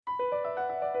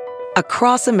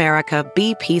Across America,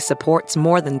 BP supports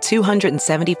more than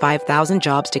 275,000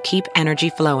 jobs to keep energy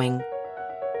flowing.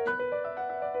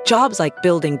 Jobs like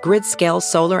building grid-scale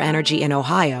solar energy in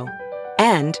Ohio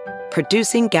and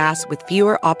producing gas with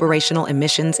fewer operational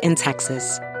emissions in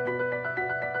Texas.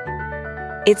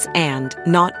 It's and,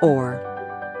 not or.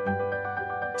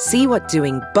 See what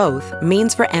doing both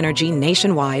means for energy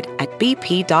nationwide at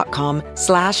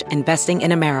bp.com/investing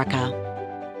in America.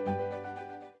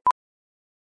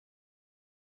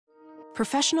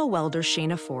 Professional welder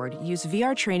Shayna Ford used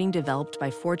VR training developed by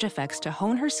ForgeFX to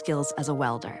hone her skills as a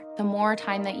welder. The more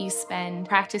time that you spend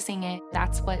practicing it,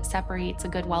 that's what separates a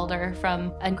good welder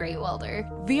from a great welder.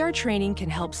 VR training can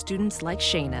help students like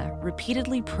Shayna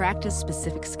repeatedly practice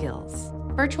specific skills.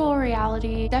 Virtual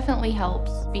reality definitely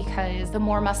helps because the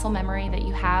more muscle memory that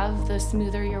you have, the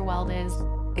smoother your weld is.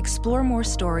 Explore more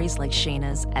stories like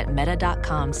Shayna's at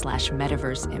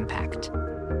meta.com/metaverseimpact.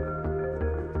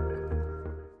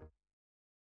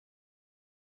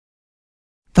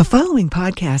 The following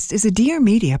podcast is a Dear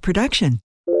Media production.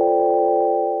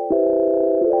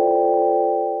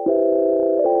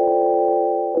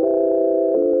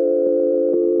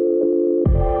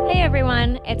 Hey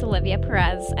everyone, it's Olivia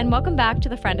Perez, and welcome back to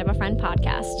the Friend of a Friend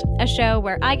podcast, a show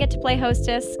where I get to play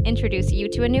hostess, introduce you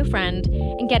to a new friend,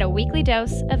 and get a weekly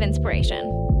dose of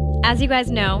inspiration. As you guys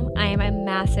know, I am a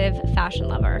massive fashion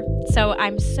lover, so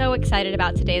I'm so excited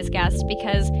about today's guest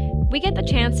because we get the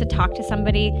chance to talk to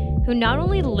somebody who not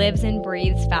only lives and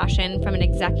breathes fashion from an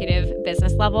executive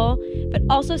business level, but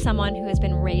also someone who has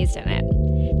been raised in it.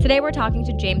 Today we're talking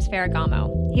to James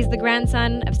Ferragamo. He's the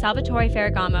grandson of Salvatore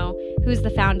Ferragamo, who's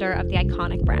the founder of the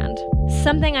iconic brand.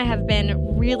 Something I have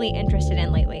been really interested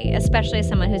in lately, especially as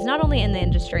someone who's not only in the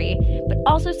industry, but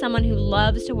also someone who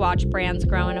loves to watch brands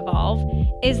grow and evolve,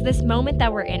 is this moment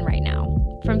that we're in right now.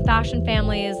 From fashion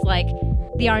families like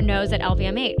the Arnauds at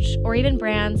LVMH, or even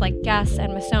brands like Guess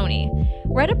and Missoni.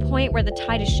 We're at a point where the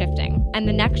tide is shifting, and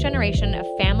the next generation of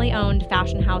family-owned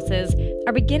fashion houses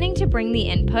are beginning to bring the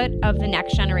input of the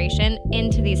next generation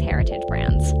into these heritage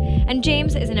brands. And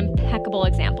James is an impeccable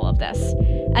example of this.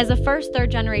 As the first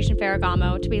third-generation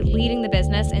Ferragamo to be leading the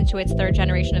business into its third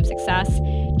generation of success,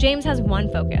 James has one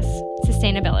focus: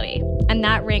 sustainability. And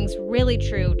that rings really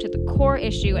true to the core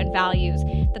issue and values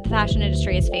that the fashion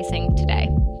industry is facing today.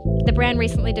 The brand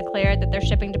recently declared that their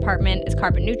shipping department is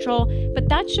carbon neutral, but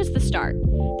that's just the start.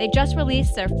 They just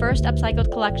released their first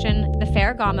upcycled collection, the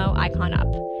Ferragamo Icon Up.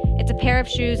 It's a pair of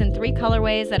shoes in 3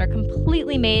 colorways that are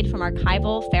completely made from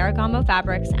archival Ferragamo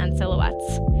fabrics and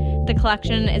silhouettes. The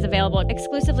collection is available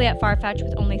exclusively at Farfetch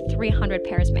with only 300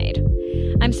 pairs made.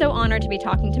 I'm so honored to be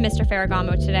talking to Mr.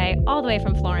 Ferragamo today, all the way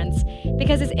from Florence,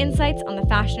 because his insights on the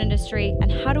fashion industry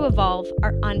and how to evolve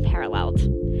are unparalleled.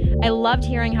 I loved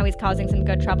hearing how he's causing some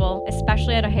good trouble,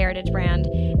 especially at a heritage brand,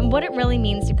 and what it really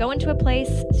means to go into a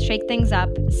place, shake things up,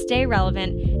 stay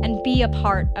relevant, and be a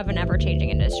part of an ever-changing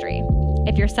industry.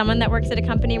 If you're someone that works at a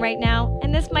company right now,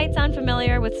 and this might sound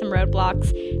familiar with some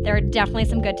roadblocks, there are definitely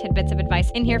some good tidbits of advice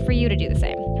in here for you to do the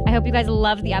same. I hope you guys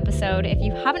loved the episode. If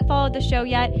you haven't followed the show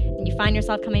yet and you find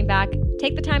yourself coming back,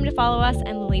 take the time to follow us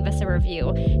and leave us a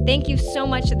review. Thank you so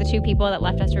much to the 2 people that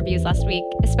left us reviews last week,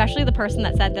 especially the person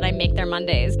that said that I make their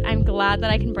Mondays. I'm glad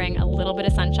that I can bring a little bit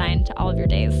of sunshine to all of your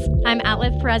days. I'm at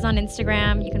Liv Perez on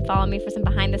Instagram. You can follow me for some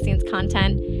behind the scenes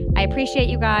content. I appreciate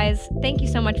you guys. Thank you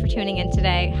so much for tuning in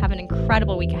today. Have an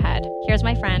incredible week ahead. Here's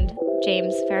my friend,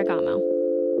 James Ferragamo.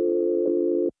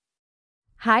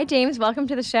 Hi, James. Welcome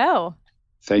to the show.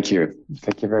 Thank you.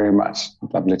 Thank you very much.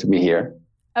 Lovely to be here.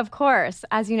 Of course.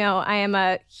 As you know, I am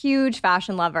a huge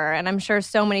fashion lover, and I'm sure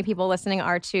so many people listening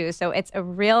are too. So it's a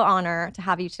real honor to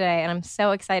have you today, and I'm so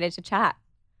excited to chat.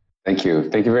 Thank you.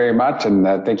 Thank you very much. And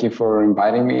thank you for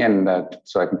inviting me, and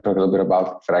so I can talk a little bit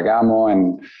about Ferragamo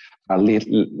and our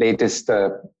latest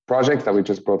project that we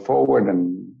just brought forward.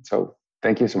 And so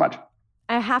thank you so much.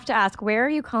 I have to ask, where are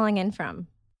you calling in from?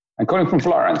 I'm calling from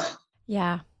Florence.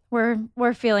 Yeah,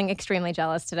 we're feeling extremely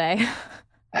jealous today.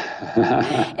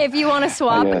 If you want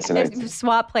to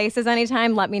swap places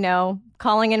anytime, let me know.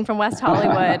 Calling in from West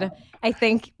Hollywood. I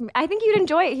think you'd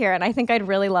enjoy it here, and I think I'd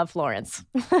really love Florence.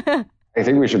 I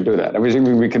think we should do that.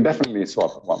 We can definitely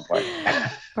swap at one point.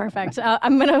 Perfect.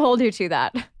 I'm going to hold you to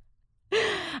that.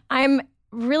 I'm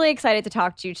really excited to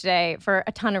talk to you today for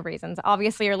a ton of reasons.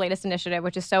 Obviously, your latest initiative,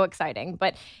 which is so exciting,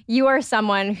 but you are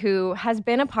someone who has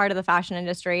been a part of the fashion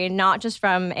industry, not just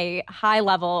from a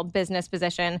high-level business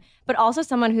position, but also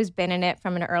someone who's been in it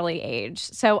from an early age.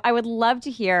 So I would love to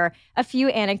hear a few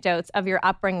anecdotes of your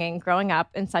upbringing growing up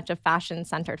in such a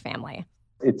fashion-centered family.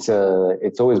 It's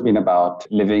always been about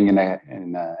living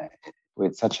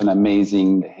with such an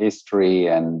amazing history,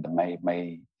 and my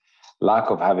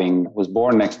luck of I was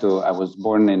born in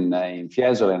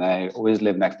Fiesole, and I always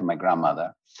lived next to my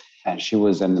grandmother. And she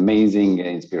was an amazing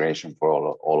inspiration for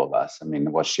all of us. I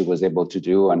mean, what she was able to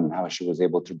do and how she was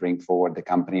able to bring forward the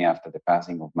company after the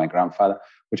passing of my grandfather,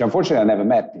 which unfortunately I never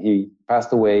met. He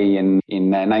passed away in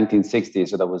 1960,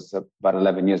 so that was about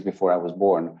 11 years before I was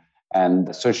born.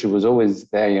 And so she was always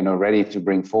there, ready to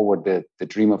bring forward the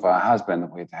dream of her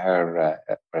husband with her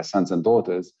sons and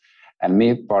daughters. And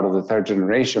me, part of the third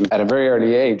generation, at a very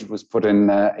early age, was put in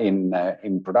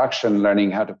production, learning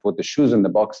how to put the shoes in the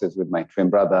boxes with my twin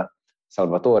brother,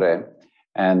 Salvatore.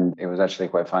 And it was actually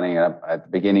quite funny. At the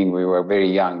beginning, we were very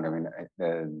young. I mean,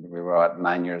 we were at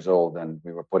 9 years old, and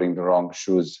we were putting the wrong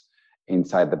shoes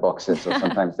inside the boxes. So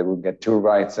sometimes they would get 2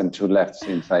 rights and 2 lefts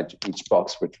inside each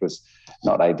box, which was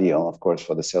not ideal, of course,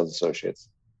 for the sales associates.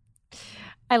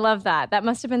 I love that. That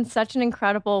must have been such an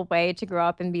incredible way to grow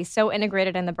up and be so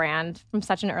integrated in the brand from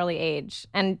such an early age.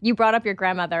 And you brought up your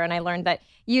grandmother, and I learned that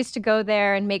you used to go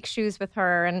there and make shoes with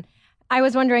her. And I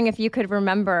was wondering if you could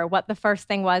remember what the first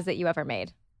thing was that you ever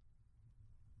made.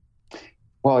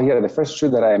 Well, yeah, the first shoe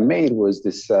that I made was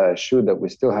this shoe that we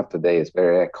still have today. It's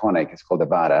very iconic. It's called the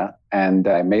Vara. And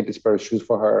I made this pair of shoes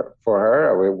for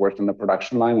her. We worked on the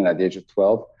production line, and at the age of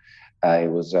 12, I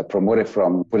was promoted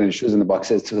from putting shoes in the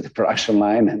boxes to the production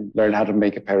line and learned how to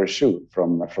make a pair of shoes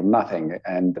from nothing.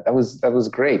 And that was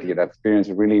great. Experience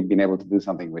of really being able to do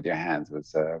something with your hands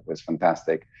was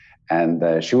fantastic.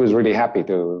 And she was really happy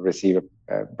to receive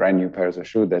a brand new pairs of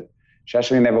shoes that she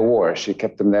actually never wore. She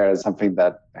kept them there as something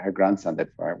that her grandson did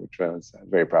for her, which I was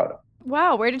very proud of.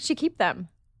 Wow, where did she keep them?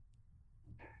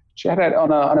 She had it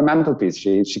on a mantelpiece.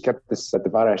 She kept this the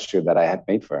Vara shoe that I had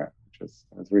made for her, which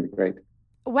was really great.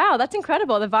 Wow, that's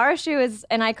incredible. The Vara shoe is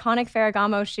an iconic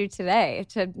Ferragamo shoe today.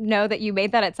 To know that you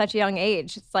made that at such a young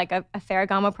age, it's like a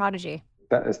Ferragamo prodigy.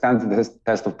 That stands the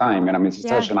test of time. And I mean, it's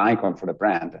such an icon for the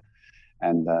brand.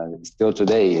 And still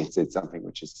today, it's something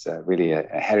which is really a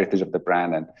heritage of the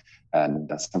brand. And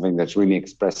that's something that really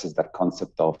expresses that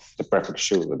concept of the perfect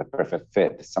shoe with the perfect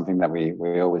fit. It's something that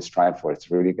we always strive for. It's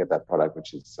to really get that product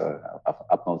which is of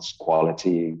utmost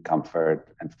quality, comfort,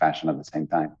 and fashion at the same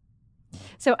time.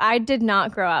 So I did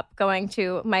not grow up going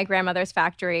to my grandmother's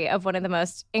factory of one of the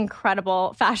most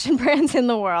incredible fashion brands in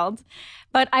the world.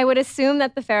 But I would assume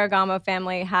that the Ferragamo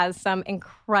family has some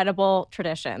incredible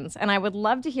traditions. And I would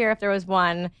love to hear if there was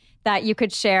one that you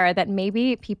could share that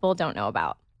maybe people don't know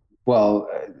about. Well,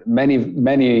 many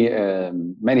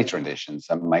traditions.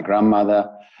 My grandmother,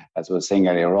 as I was saying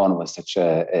earlier on, was such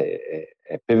a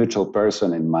pivotal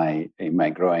person in my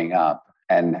growing up.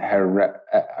 And her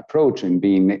approach in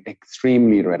being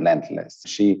extremely relentless.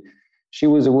 She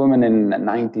was a woman in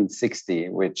 1960,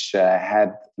 which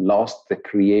had lost the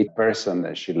creative person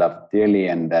that she loved dearly,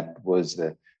 and that was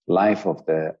the life of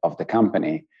the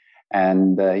company.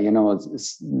 And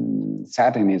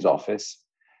sat in his office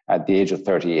at the age of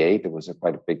 38. There was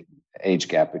quite a big age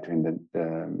gap between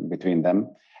them,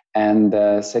 and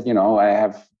said, I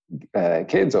have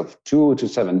kids of 2 to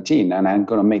 17, and I'm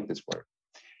going to make this work.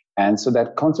 And so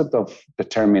that concept of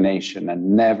determination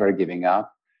and never giving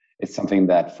up, it's something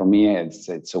that for me,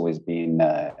 it's always been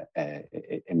a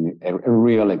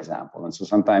real example. And so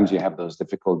sometimes you have those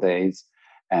difficult days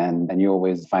and you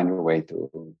always find a way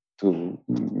to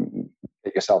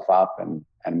pick yourself up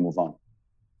and move on.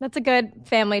 That's a good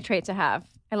family trait to have.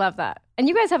 I love that. And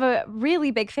you guys have a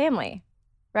really big family,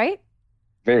 right?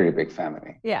 Very big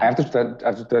family. Yeah. I have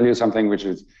to tell you something which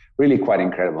is really quite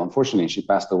incredible. Unfortunately, she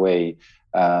passed away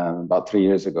about 3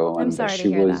 years ago. I'm and sorry she to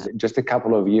hear was that. Just a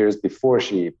couple of years before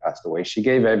she passed away. She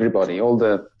gave everybody, all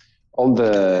the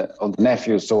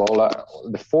nephews, so all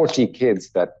the 40 kids,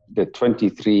 that the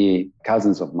 23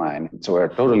 cousins of mine. So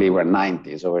we're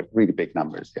 90, so we're really big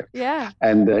numbers here. Yeah.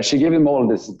 And she gave them all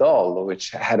this doll,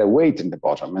 which had a weight in the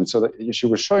bottom. And so she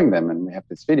was showing them, and we have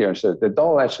this video. So the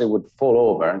doll actually would fall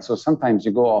over. And so sometimes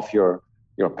you go off your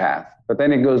path, but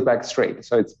then it goes back straight.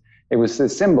 So it was a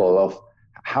symbol of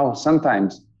how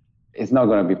sometimes it's not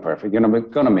going to be perfect. We're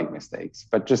going to make mistakes,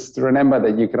 but just remember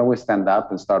that you can always stand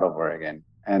up and start over again.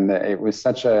 And it was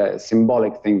such a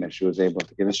symbolic thing that she was able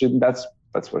to give us.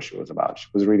 That's what she was about. She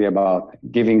was really about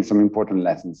giving some important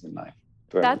lessons in life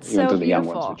That's even so to the young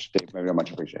beautiful. ones, which they very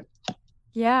much appreciate.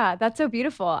 Yeah, that's so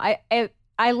beautiful.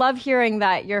 I love hearing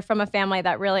that you're from a family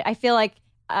that really, I feel like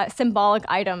symbolic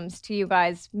items to you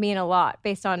guys mean a lot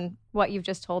based on what you've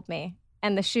just told me.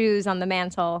 And the shoes on the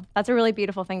mantle, that's a really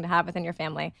beautiful thing to have within your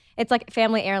family. It's like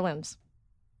family heirlooms.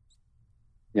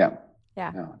 Yeah.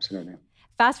 Yeah. No, absolutely.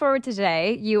 Fast forward to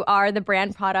today, you are the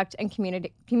brand product and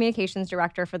communications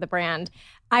director for the brand.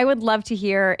 I would love to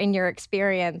hear, in your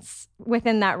experience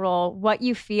within that role, what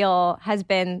you feel has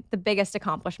been the biggest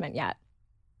accomplishment yet.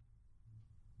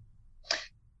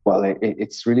 Well,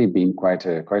 it's really been quite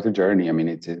a journey. I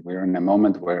mean, we're in a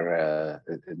moment where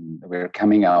we're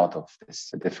coming out of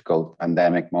this difficult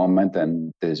pandemic moment,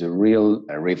 and there's a real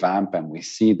revamp, and we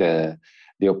see the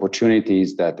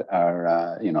opportunities that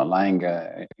are lying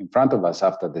in front of us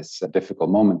after this difficult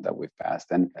moment that we've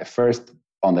passed. And first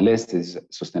on the list is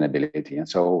sustainability. And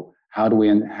so how do we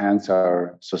enhance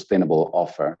our sustainable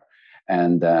offer?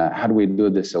 And how do we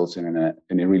do this also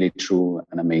in a really true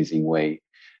and amazing way?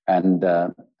 And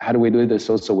how do we do this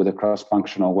also with a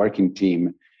cross-functional working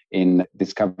team in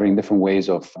discovering different ways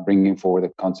of bringing forward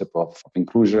the concept of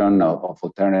inclusion, of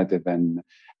alternative and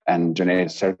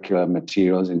generate circular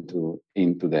materials into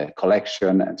the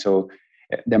collection. And so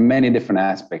there are many different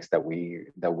aspects that we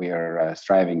are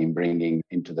striving in bringing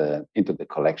into the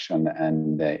collection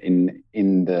and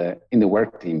in the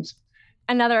work teams.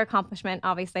 Another accomplishment,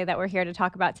 obviously, that we're here to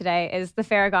talk about today is the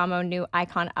Ferragamo new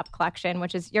Icon Up collection,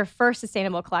 which is your first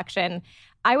sustainable collection.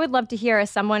 I would love to hear, as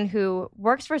someone who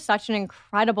works for such an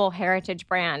incredible heritage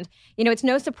brand, it's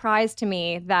no surprise to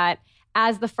me that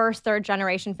as the first third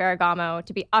generation Ferragamo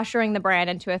to be ushering the brand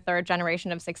into a third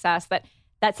generation of success, that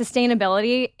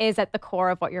sustainability is at the core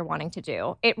of what you're wanting to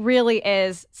do. It really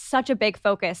is such a big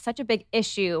focus, such a big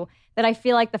issue that I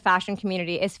feel like the fashion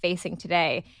community is facing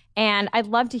today. And I'd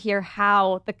love to hear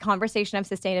how the conversation of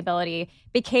sustainability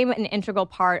became an integral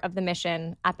part of the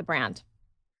mission at the brand.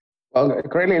 Well,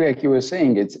 correctly, like you were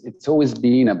saying, it's always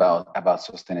been about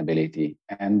sustainability,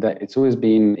 and it's always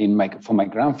been for my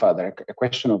grandfather a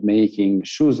question of making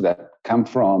shoes that come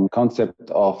from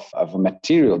concept of a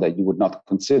material that you would not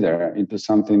consider into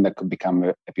something that could become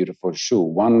a beautiful shoe.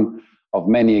 One of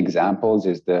many examples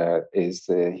is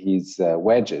his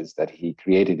wedges that he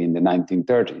created in the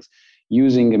 1930s.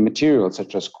 Using a material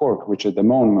such as cork, which at the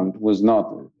moment was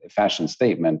not a fashion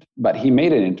statement, but he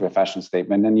made it into a fashion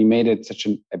statement, and he made it such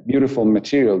a beautiful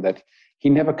material that he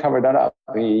never covered that up.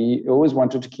 He always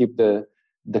wanted to keep the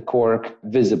cork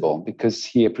visible because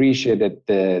he appreciated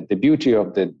the beauty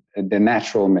of the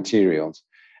natural materials.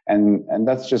 And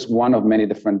that's just one of many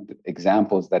different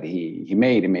examples that he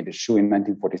made. He made a shoe in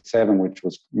 1947, which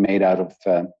was made out of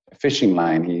a fishing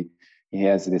line. He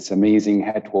has this amazing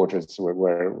headquarters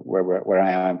where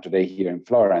I am today here in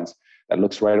Florence that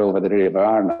looks right over the River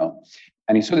Arno.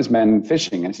 And he saw this man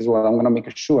fishing and he says, well, I'm going to make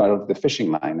a shoe out of the fishing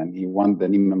line. And he won the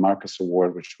Neiman Marcus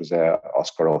Award, which was an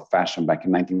Oscar of fashion back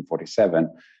in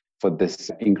 1947 for this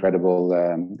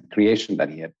incredible creation that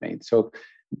he had made. So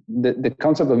the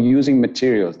concept of using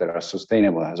materials that are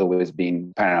sustainable has always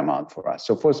been paramount for us.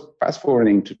 So for fast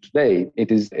forwarding to today,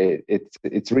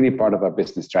 it's really part of our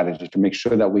business strategy to make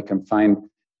sure that we can find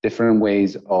different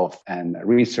ways of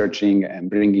researching and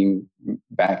bringing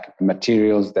back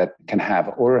materials that can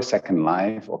have or a second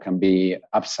life or can be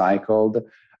upcycled.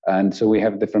 And so we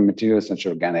have different materials such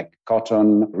as organic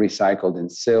cotton, recycled in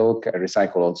silk,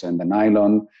 recycled also in the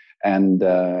nylon, and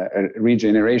a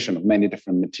regeneration of many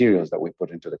different materials that we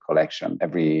put into the collection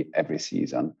every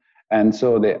season. And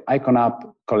so the Icon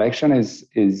Up collection is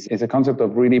a concept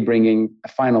of really bringing a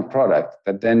final product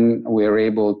that then we're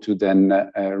able to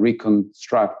then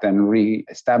reconstruct and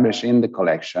re-establish in the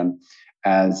collection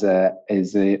as a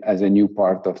new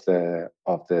part of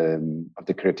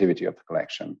the creativity of the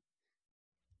collection.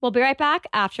 We'll be right back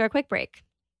after a quick break.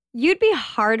 You'd be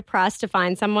hard-pressed to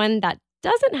find someone that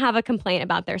doesn't have a complaint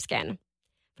about their skin.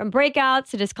 From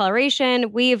breakouts to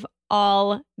discoloration, we've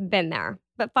all been there.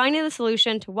 But finding the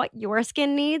solution to what your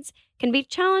skin needs can be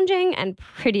challenging and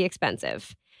pretty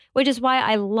expensive, which is why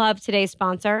I love today's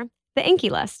sponsor, the Inky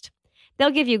List.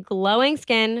 They'll give you glowing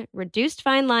skin, reduced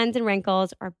fine lines and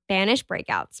wrinkles, or banish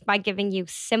breakouts by giving you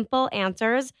simple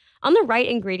answers on the right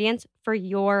ingredients for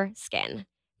your skin.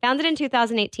 Founded in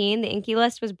 2018, the Inky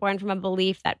List was born from a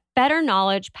belief that better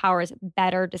knowledge powers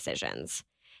better decisions.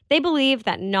 They believe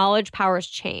that knowledge powers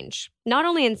change, not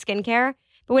only in skincare,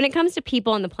 but when it comes to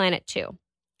people and the planet too.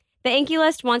 The Inky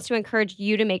List wants to encourage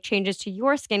you to make changes to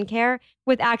your skincare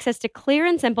with access to clear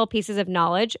and simple pieces of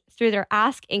knowledge through their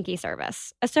Ask Inky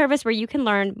service, a service where you can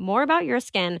learn more about your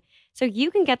skin so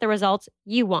you can get the results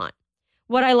you want.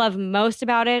 What I love most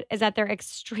about it is that they're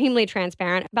extremely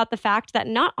transparent about the fact that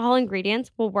not all ingredients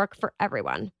will work for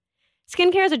everyone.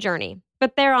 Skincare is a journey,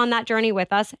 but they're on that journey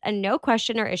with us, and no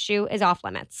question or issue is off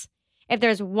limits. If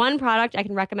there's one product I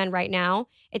can recommend right now,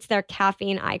 it's their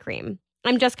caffeine eye cream.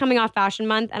 I'm just coming off Fashion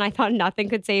Month, and I thought nothing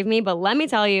could save me, but let me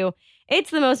tell you,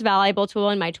 it's the most valuable tool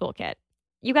in my toolkit.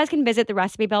 You guys can visit the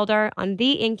recipe builder on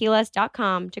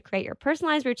theinkuless.com to create your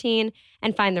personalized routine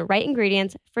and find the right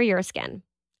ingredients for your skin.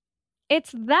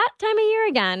 It's that time of year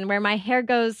again where my hair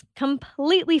goes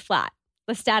completely flat.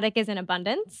 The static is in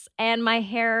abundance, and my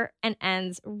hair and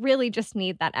ends really just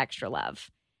need that extra love.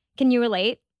 Can you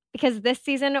relate? Because this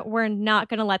season, we're not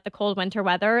going to let the cold winter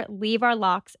weather leave our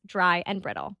locks dry and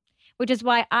brittle, which is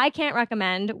why I can't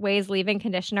recommend Ouai's leave-in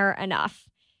conditioner enough.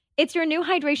 It's your new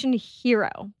hydration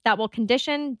hero that will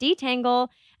condition, detangle,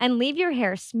 and leave your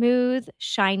hair smooth,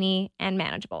 shiny, and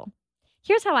manageable.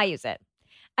 Here's how I use it.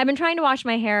 I've been trying to wash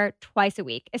my hair twice a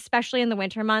week, especially in the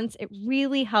winter months. It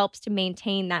really helps to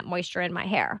maintain that moisture in my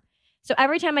hair. So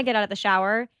every time I get out of the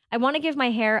shower, I want to give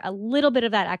my hair a little bit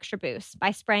of that extra boost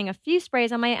by spraying a few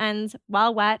sprays on my ends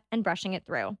while wet and brushing it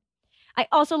through. I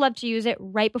also love to use it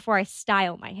right before I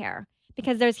style my hair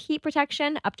because there's heat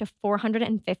protection up to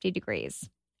 450 degrees.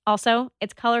 Also,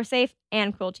 it's color safe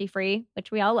and cruelty-free,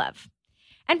 which we all love.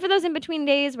 And for those in-between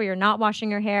days where you're not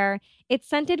washing your hair, it's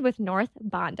scented with North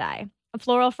Bondi, a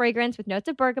floral fragrance with notes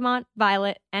of bergamot,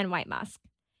 violet, and white musk.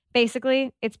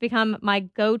 Basically, it's become my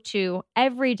go-to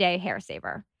everyday hair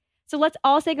saver. So let's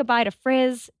all say goodbye to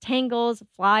frizz, tangles,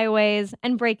 flyaways,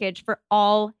 and breakage for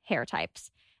all hair types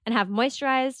and have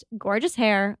moisturized, gorgeous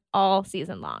hair all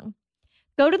season long.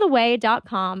 Go to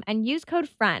theouai.com and use code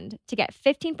FRIEND to get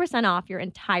 15% off your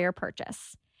entire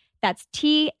purchase. That's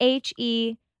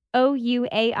TheOuai.com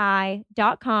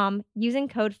using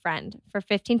code FRIEND for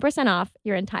 15% off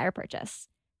your entire purchase.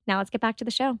 Now let's get back to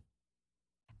the show.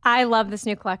 I love this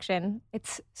new collection.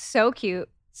 It's so cute,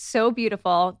 so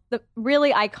beautiful. The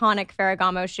really iconic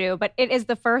Ferragamo shoe, but it is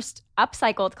the first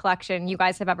upcycled collection you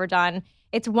guys have ever done.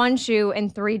 It's one shoe in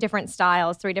 3 different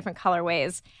styles, 3 different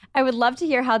colorways. I would love to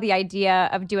hear how the idea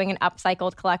of doing an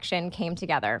upcycled collection came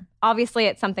together. Obviously,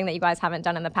 it's something that you guys haven't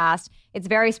done in the past. It's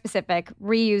very specific,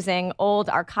 reusing old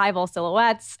archival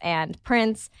silhouettes and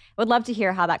prints. I would love to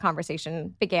hear how that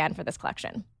conversation began for this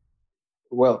collection.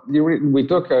 Well, we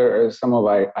took some of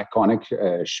our iconic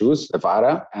shoes, the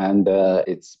Vara, and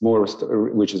it's more,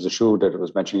 which is a shoe that I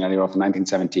was mentioning earlier, of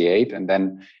 1978, and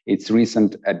then its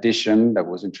recent addition that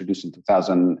was introduced in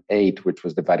 2008, which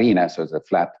was the Varina, so it's a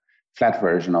flat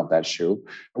version of that shoe.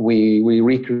 We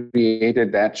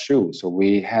recreated that shoe. So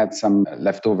we had some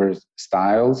leftover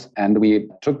styles, and we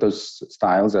took those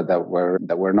styles that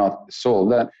were not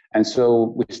sold. And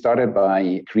so we started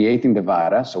by creating the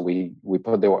Vara. So we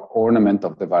put the ornament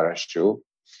of the Vara shoe.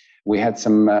 We had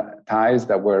some ties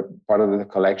that were part of the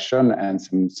collection and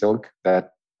some silk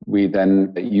that we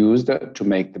then used to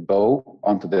make the bow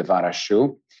onto the Vara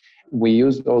shoe. We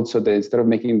used also instead of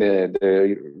making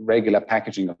the regular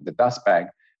packaging of the dust bag,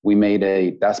 we made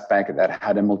a dust bag that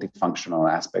had a multifunctional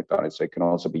aspect on it. So it can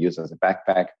also be used as a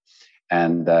backpack,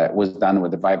 and it was done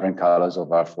with the vibrant colors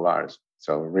of our foulards.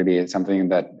 So really it's something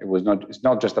that it's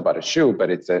not just about a shoe, but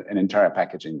it's an entire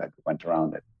packaging that went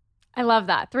around it. I love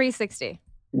that. 360.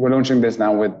 We're launching this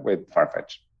now with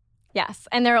Farfetch. Yes.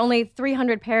 And there are only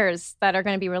 300 pairs that are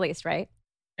going to be released, right?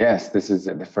 Yes, this is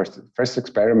the first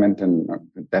experiment and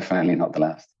definitely not the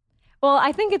last. Well,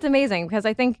 I think it's amazing because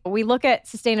I think we look at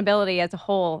sustainability as a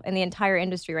whole in the entire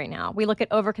industry right now. We look at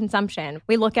overconsumption.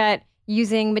 We look at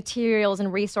using materials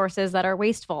and resources that are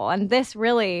wasteful. And this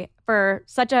really, for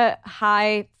such a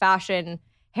high fashion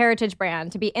heritage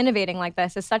brand to be innovating like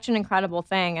this is such an incredible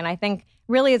thing. And I think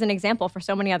really is an example for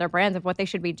so many other brands of what they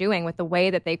should be doing with the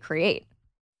way that they create.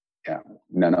 Yeah,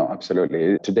 no,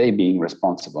 absolutely. Today, being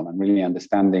responsible and really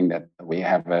understanding that we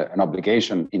have an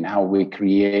obligation in how we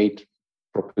create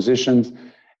propositions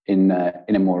in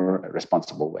a more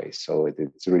responsible way. So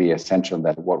it's really essential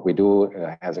that what we do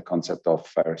has a concept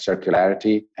of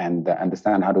circularity and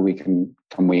understand how can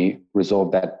we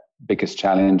resolve that biggest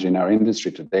challenge in our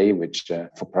industry today, which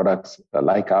for products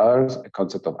like ours, a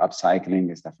concept of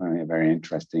upcycling is definitely a very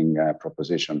interesting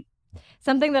proposition.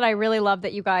 Something that I really love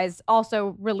that you guys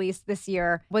also released this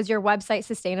year was your website,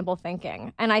 Sustainable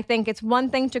Thinking. And I think it's one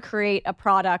thing to create a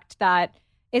product that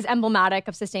is emblematic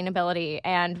of sustainability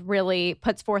and really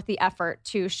puts forth the effort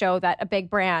to show that a big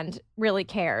brand really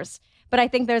cares. But I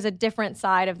think there's a different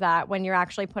side of that when you're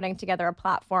actually putting together a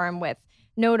platform with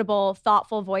notable,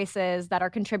 thoughtful voices that are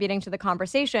contributing to the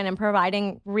conversation and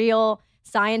providing real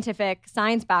scientific,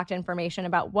 science-backed information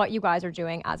about what you guys are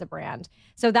doing as a brand.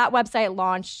 So that website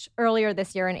launched earlier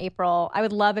this year in April. I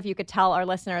would love if you could tell our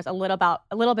listeners a little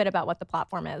bit about what the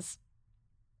platform is.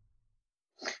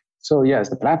 So yes,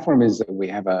 the platform is, we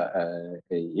have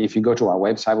if you go to our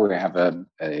website, we have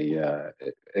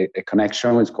a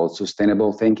connection. It's called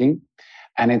Sustainable Thinking.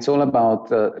 And it's all about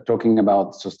talking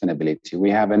about sustainability. We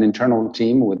have an internal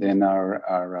team within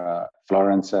our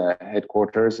Florence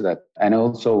headquarters and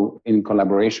also in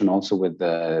collaboration also with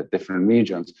the different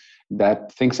regions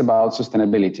that thinks about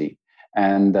sustainability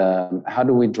and how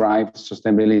do we drive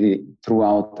sustainability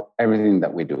throughout everything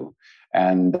that we do.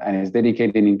 And is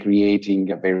dedicated in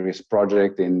creating a various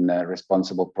projects in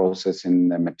responsible process in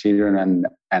material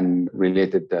and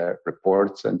related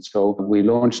reports. And so we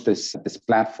launched this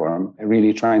platform,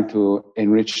 really trying to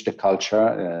enrich the culture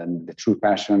and the true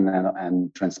passion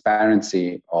and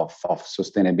transparency of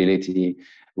sustainability,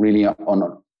 really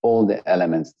on all the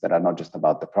elements that are not just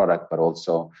about the product, but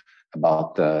also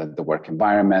about the work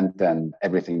environment and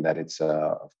everything that it's,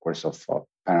 of course, of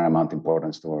paramount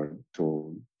importance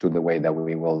to the way that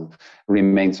we will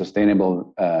remain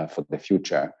sustainable for the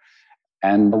future.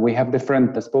 And we have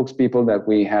different spokespeople that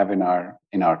we have in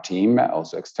our team,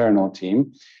 also external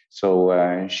team. So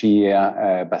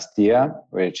Shia Bastia,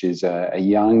 which is a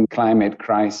young climate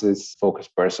crisis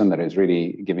focused person that is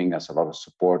really giving us a lot of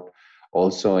support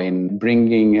also in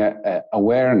bringing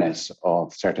awareness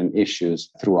of certain issues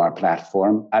through our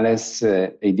platform. Alice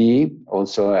Edi,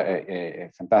 also a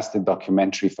fantastic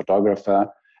documentary photographer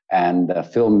and a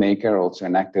filmmaker, also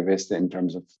an activist in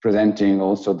terms of presenting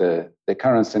also the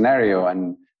current scenario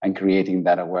and creating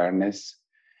that awareness.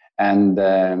 And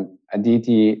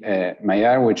Aditi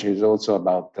Mayar, which is also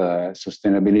about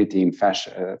sustainability in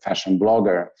fashion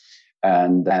blogger,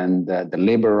 and the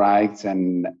labor rights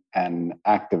and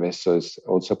activists, so is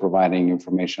also providing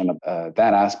information about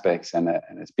that aspects, and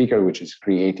a speaker which is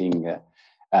creating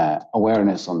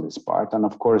awareness on this part. And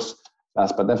of course,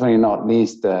 last but definitely not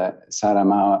least, Sarah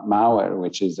Mauer,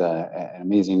 which is an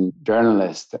amazing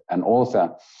journalist and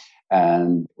author,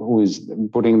 and who is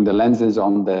putting the lenses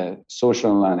on the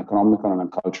social and economical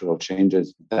and cultural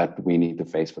changes that we need to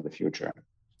face for the future.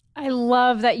 I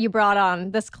love that you brought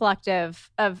on this collective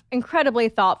of incredibly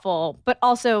thoughtful, but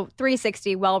also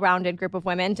 360 well-rounded group of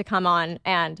women to come on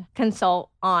and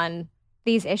consult on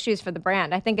these issues for the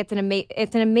brand. I think it's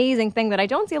an amazing thing that I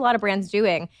don't see a lot of brands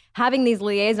doing, having these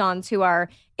liaisons who are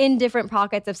in different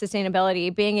pockets of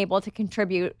sustainability, being able to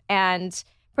contribute and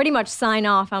pretty much sign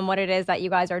off on what it is that you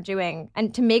guys are doing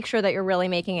and to make sure that you're really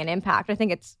making an impact. I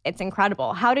think it's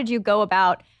incredible. How did you go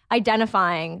about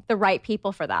identifying the right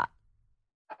people for that?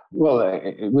 Well,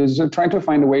 it was trying to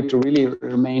find a way to really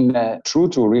remain true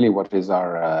to really what is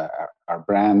our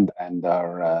brand and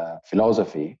our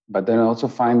philosophy, but then also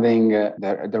finding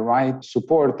the right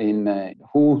support in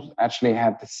who actually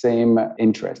had the same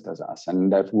interest as us,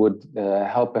 and that would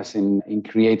help us in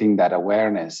creating that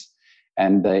awareness.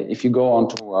 And if you go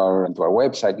onto our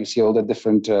website, you see all the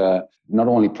different, not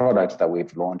only products that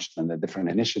we've launched and the different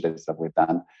initiatives that we've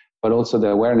done, but also the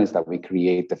awareness that we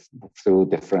create through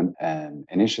different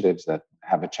initiatives that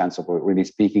have a chance of really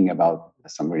speaking about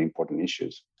some very important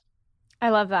issues. I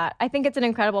love that. I think it's an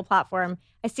incredible platform.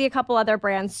 I see a couple other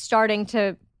brands starting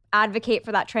to advocate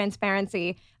for that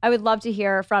transparency. I would love to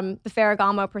hear from the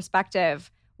Ferragamo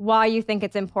perspective why you think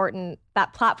it's important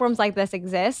that platforms like this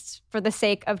exist for the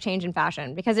sake of change in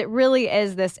fashion, because it really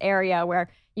is this area where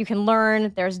you can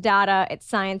learn, there's data, it's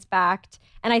science-backed.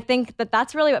 And I think that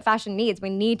that's really what fashion needs. We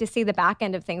need to see the back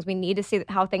end of things. We need to see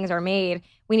how things are made.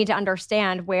 We need to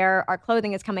understand where our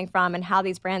clothing is coming from and how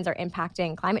these brands are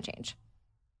impacting climate change.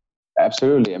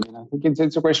 Absolutely. I mean, I think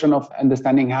it's a question of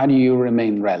understanding how do you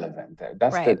remain relevant.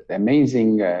 That's right. The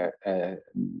amazing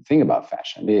thing about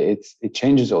fashion. It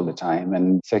changes all the time,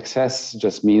 and success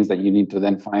just means that you need to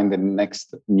then find the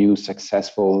next new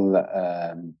successful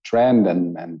trend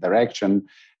and direction.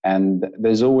 And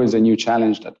there's always a new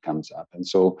challenge that comes up. And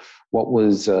so what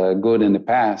was good in the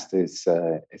past is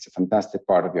it's a fantastic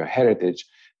part of your heritage,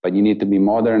 but you need to be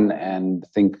modern and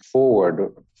think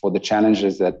forward for the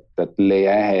challenges that lay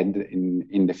ahead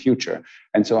in the future.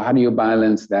 And so how do you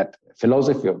balance that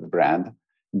philosophy of the brand,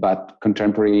 but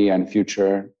contemporary and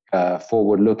future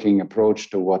forward-looking approach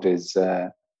to what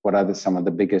are some of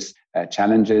the biggest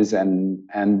challenges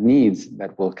and needs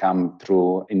that will come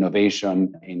through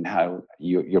innovation in how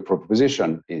your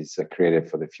proposition is created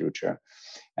for the future.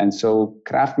 And so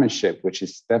craftsmanship, which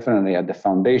is definitely at the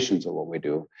foundations of what we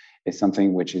do, is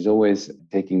something which is always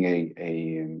taking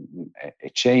a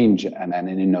change and an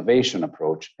innovation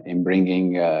approach in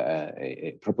bringing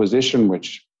a proposition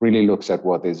which really looks at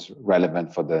what is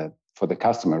relevant for the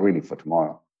customer, really for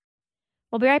tomorrow.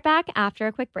 We'll be right back after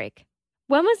a quick break.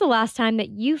 When was the last time that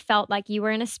you felt like you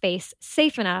were in a space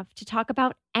safe enough to talk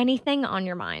about anything on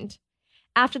your mind?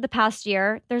 After the past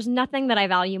year, there's nothing that I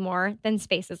value more than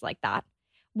spaces like that.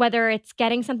 Whether it's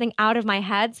getting something out of my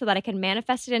head so that I can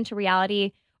manifest it into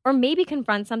reality, or maybe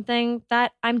confront something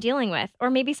that I'm dealing with, or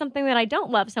maybe something that I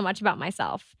don't love so much about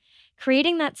myself.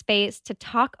 Creating that space to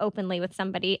talk openly with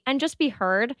somebody and just be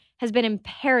heard has been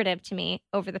imperative to me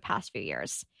over the past few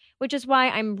years, which is why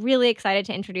I'm really excited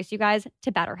to introduce you guys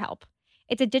to BetterHelp.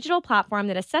 It's a digital platform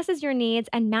that assesses your needs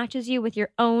and matches you with your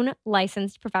own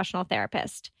licensed professional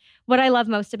therapist. What I love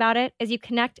most about it is you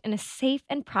connect in a safe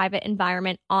and private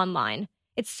environment online.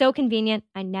 It's so convenient,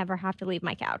 I never have to leave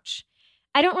my couch.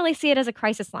 I don't really see it as a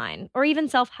crisis line or even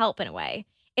self-help in a way.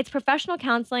 It's professional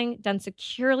counseling done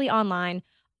securely online,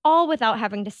 all without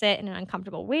having to sit in an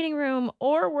uncomfortable waiting room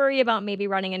or worry about maybe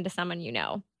running into someone you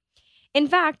know. In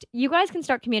fact, you guys can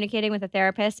start communicating with a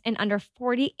therapist in under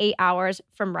 48 hours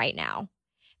from right now.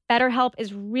 BetterHelp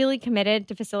is really committed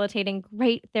to facilitating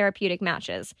great therapeutic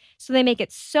matches, so they make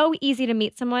it so easy to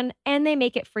meet someone and they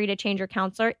make it free to change your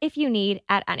counselor if you need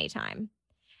at any time.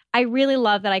 I really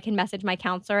love that I can message my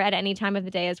counselor at any time of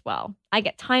the day as well. I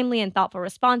get timely and thoughtful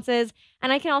responses,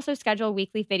 and I can also schedule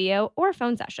weekly video or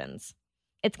phone sessions.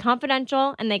 It's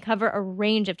confidential, and they cover a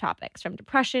range of topics from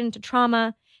depression to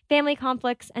trauma, family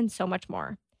conflicts, and so much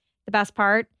more. The best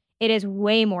part, it is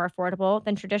way more affordable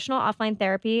than traditional offline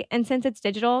therapy, and since it's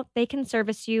digital, they can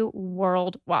service you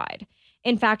worldwide.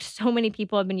 In fact, so many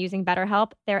people have been using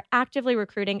BetterHelp, they're actively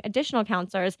recruiting additional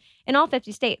counselors in all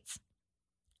 50 states.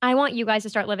 I want you guys to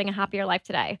start living a happier life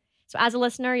today. So as a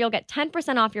listener, you'll get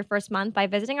 10% off your first month by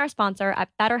visiting our sponsor at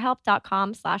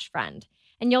betterhelp.com/friend.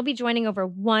 And you'll be joining over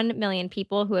 1 million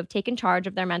people who have taken charge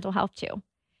of their mental health too.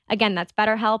 Again, that's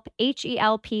BetterHelp,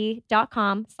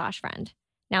 HELP.com/friend.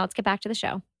 Now let's get back to the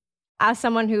show. As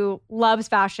someone who loves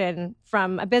fashion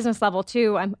from a business level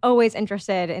too, I'm always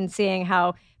interested in seeing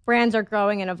how brands are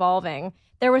growing and evolving.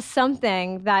 There was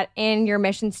something that in your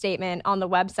mission statement on the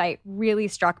website really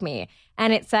struck me.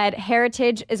 And it said,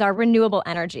 heritage is our renewable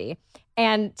energy.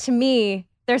 And to me,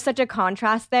 there's such a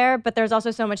contrast there, but there's also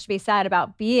so much to be said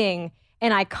about being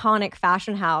an iconic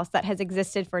fashion house that has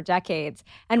existed for decades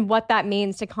and what that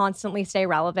means to constantly stay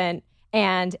relevant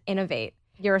and innovate.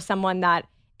 You're someone that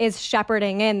is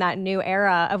shepherding in that new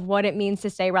era of what it means to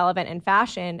stay relevant in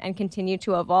fashion and continue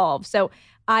to evolve. So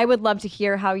I would love to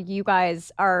hear how you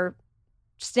guys are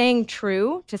staying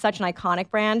true to such an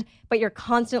iconic brand, but you're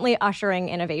constantly ushering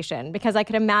innovation, because I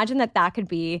could imagine that that could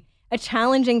be a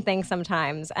challenging thing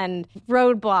sometimes, and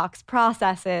roadblocks,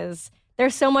 processes.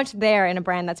 There's so much there in a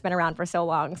brand that's been around for so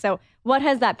long. So what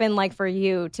has that been like for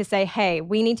you to say, hey,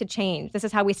 we need to change. This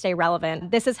is how we stay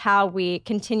relevant. This is how we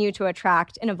continue to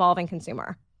attract an evolving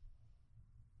consumer.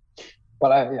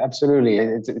 Well, absolutely.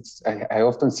 I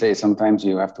often say sometimes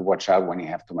you have to watch out when you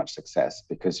have too much success,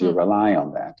 because you rely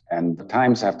on that. And the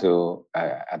times have to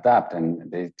adapt,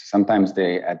 and sometimes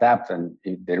they adapt and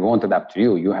they won't adapt to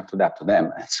you. You have to adapt to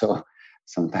them. So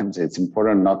sometimes it's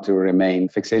important not to remain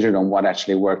fixated on what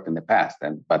actually worked in the past,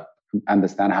 but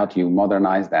understand how do you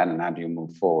modernize that and how do you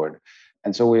move forward.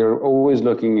 And so we're always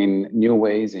looking in new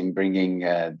ways in bringing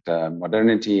the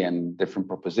modernity and different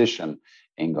proposition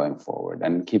in going forward,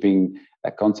 and keeping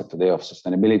that concept today of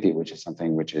sustainability, which is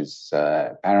something which is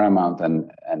paramount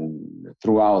and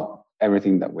throughout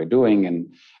everything that we're doing.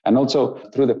 And also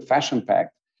through the Fashion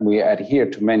Pact, we adhere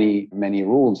to many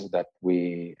rules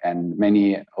and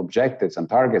many objectives and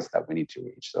targets that we need to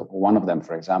reach. So one of them,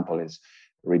 for example, is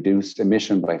reduced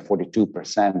emission by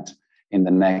 42% in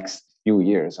the next few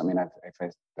years. I mean,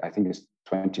 I think it's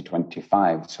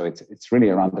 2025. So it's really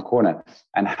around the corner.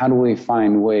 And how do we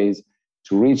find ways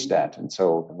to reach that? And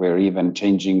so we're even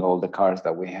changing all the cars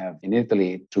that we have in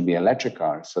Italy to be electric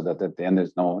cars, so that at the end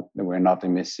we're not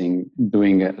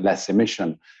doing less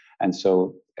emission. And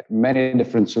so many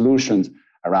different solutions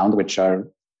around which are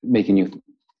making you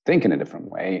think in a different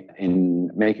way, in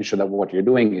making sure that what you're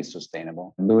doing is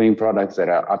sustainable, doing products that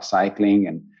are upcycling,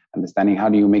 and understanding how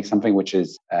do you make something which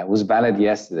was valid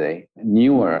yesterday,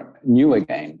 new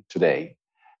again today.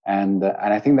 And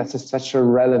I think that's such a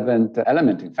relevant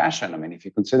element in fashion. I mean, if you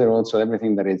consider also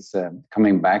everything that is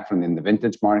coming back from in the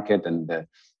vintage market and the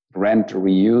rent,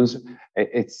 reuse,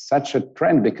 it's such a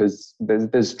trend because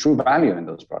there's true value in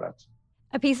those products.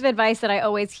 A piece of advice that I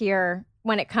always hear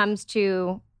when it comes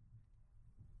to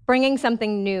bringing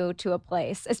something new to a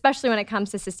place, especially when it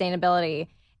comes to sustainability,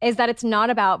 is that it's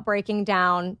not about breaking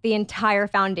down the entire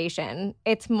foundation.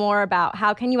 It's more about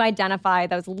how can you identify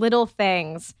those little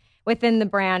things within the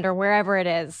brand or wherever it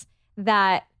is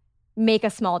that make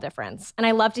a small difference. And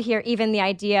I love to hear even the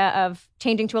idea of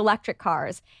changing to electric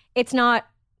cars. It's not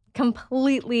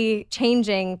completely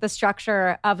changing the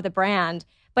structure of the brand,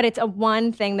 but it's a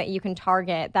one thing that you can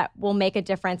target that will make a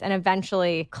difference and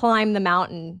eventually climb the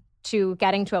mountain to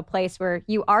getting to a place where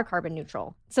you are carbon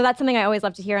neutral. So that's something I always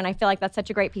love to hear. And I feel like that's such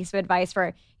a great piece of advice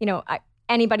for,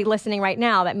 anybody listening right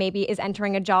now that maybe is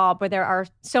entering a job where there are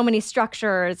so many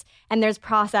structures and there's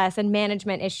process and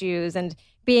management issues, and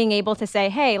being able to say,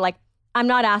 hey, like, I'm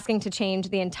not asking to change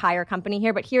the entire company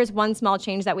here, but here's one small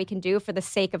change that we can do for the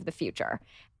sake of the future.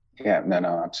 Yeah,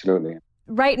 no, absolutely.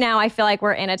 Right now, I feel like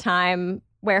we're in a time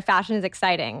where fashion is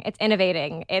exciting. It's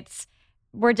innovating.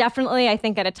 We're definitely, I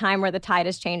think, at a time where the tide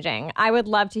is changing. I would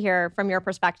love to hear from your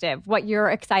perspective what you're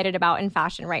excited about in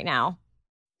fashion right now.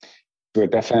 We're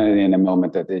definitely in a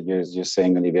moment that you're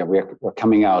saying, Olivia, we're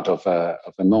coming out of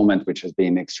a moment which has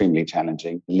been extremely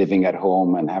challenging. Living at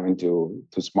home and having to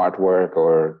smart work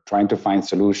or trying to find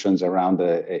solutions around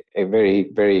a very,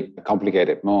 very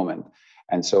complicated moment.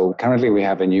 And so currently we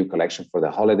have a new collection for the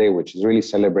holiday, which is really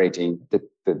celebrating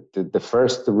the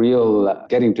first real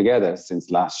getting together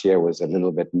since last year was a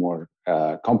little bit more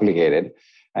complicated.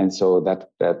 And so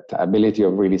that ability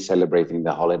of really celebrating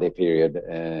the holiday period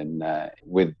and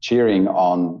with cheering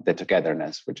on the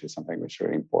togetherness, which is something which is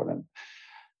really important.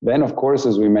 Then, of course,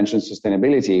 as we mentioned,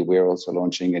 sustainability, we're also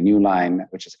launching a new line,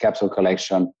 which is a capsule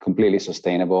collection, completely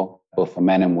sustainable, both for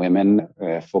men and women,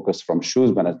 focused from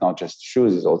shoes, but it's not just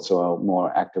shoes, it's also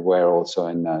more active wear, also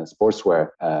in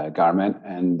sportswear garment.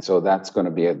 And so that's going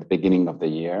to be at the beginning of the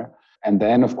year. And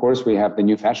then, of course, we have the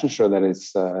new fashion show that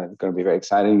is going to be very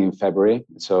exciting in February.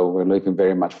 So we're looking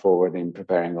very much forward in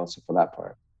preparing also for that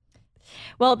part.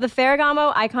 Well, the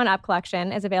Ferragamo Icon Up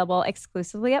collection is available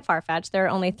exclusively at Farfetch. There are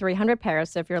only 300 pairs.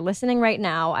 So if you're listening right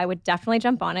now, I would definitely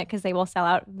jump on it because they will sell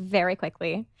out very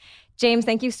quickly. James,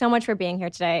 thank you so much for being here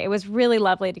today. It was really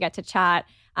lovely to get to chat.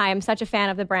 I am such a fan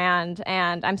of the brand,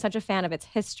 and I'm such a fan of its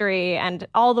history and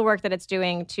all the work that it's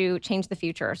doing to change the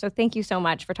future. So thank you so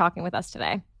much for talking with us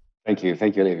today. Thank you.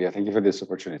 Thank you, Olivia. Thank you for this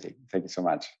opportunity. Thank you so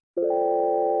much.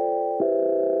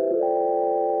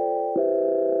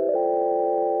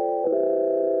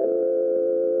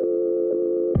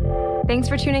 Thanks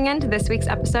for tuning in to this week's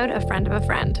episode of Friend of a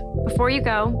Friend. Before you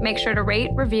go, make sure to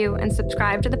rate, review, and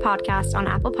subscribe to the podcast on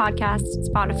Apple Podcasts,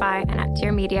 Spotify, and at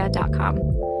tiermedia.com.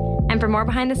 And for more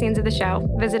behind the scenes of the show,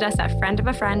 visit us at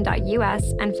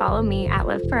friendofafriend.us and follow me at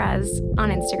Liv Perez on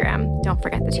Instagram. Don't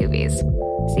forget the 2 V's.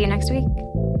 See you next week.